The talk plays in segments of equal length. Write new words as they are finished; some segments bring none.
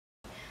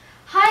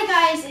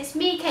Hi guys, it's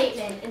me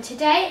Caitlin, and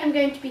today I'm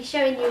going to be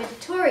showing you a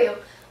tutorial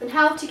on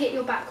how to get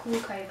your back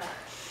walkover.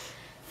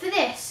 For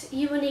this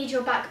you will need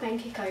your backbend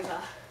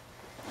kickover.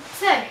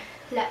 So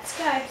let's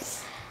go.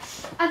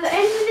 At the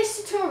end of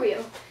this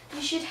tutorial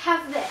you should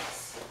have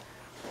this.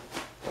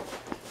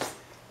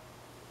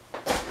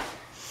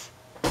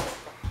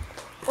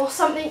 Or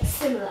something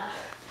similar.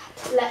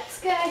 Let's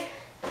go.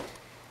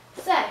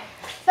 So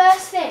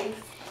first thing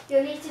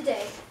you'll need to do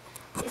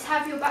is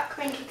have your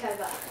backbend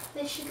kickover.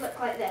 This should look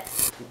like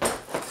this.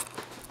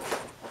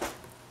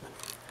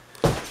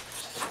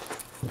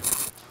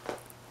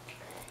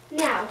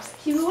 Now,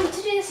 you want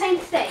to do the same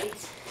thing,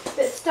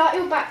 but start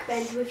your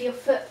backbend with your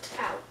foot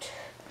out.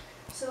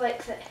 So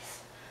like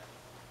this.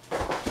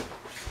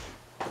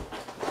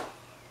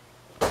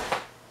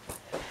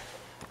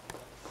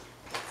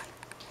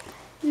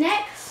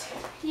 Next,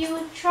 you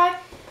will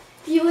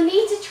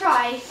need to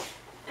try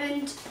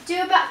and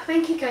do a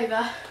backbend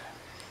kickover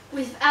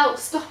without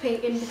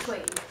stopping in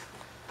between.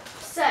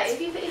 So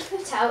if you put your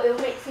foot out, it will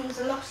make things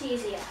a lot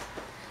easier.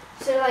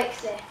 So like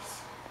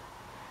this.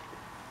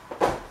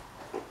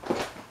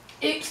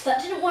 Oops,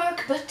 that didn't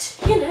work, but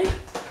you know,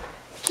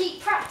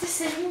 keep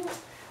practicing.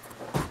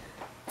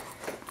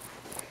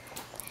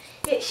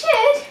 It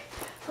should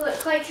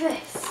look like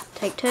this.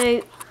 Take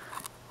two.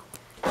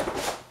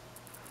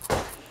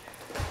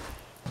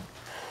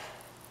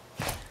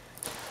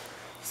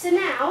 So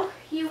now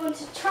you want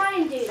to try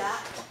and do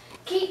that.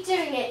 Keep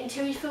doing it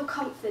until you feel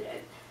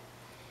confident.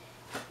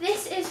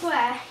 This is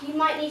where you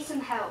might need some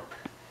help.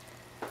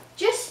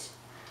 Just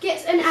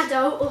get an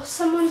adult or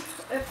someone,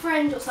 a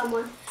friend or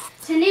someone,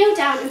 to kneel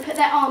down and put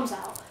their arms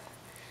out.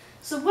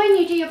 So when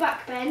you do your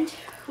back bend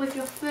with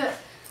your foot,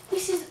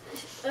 this is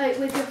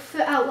with your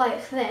foot out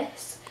like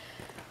this,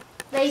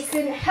 they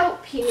can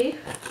help you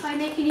by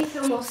making you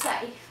feel more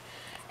safe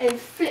and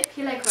flip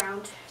your leg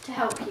around to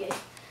help you.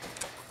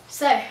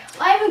 So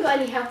I haven't got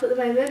any help at the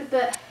moment,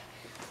 but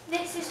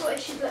this is what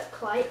it should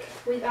look like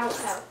without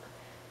help.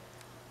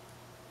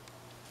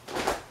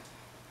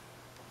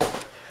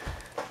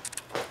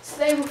 So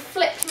they will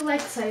flip your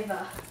legs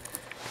over.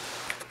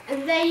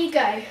 And there you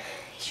go,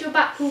 it's your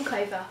back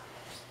walkover.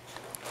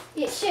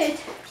 It should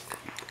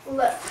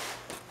look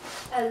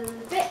a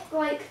bit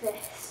like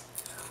this.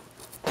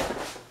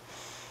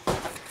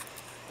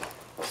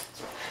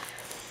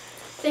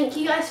 Thank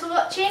you guys for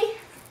watching.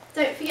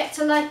 Don't forget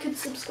to like and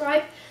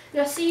subscribe,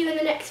 and I'll see you in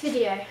the next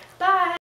video. Bye!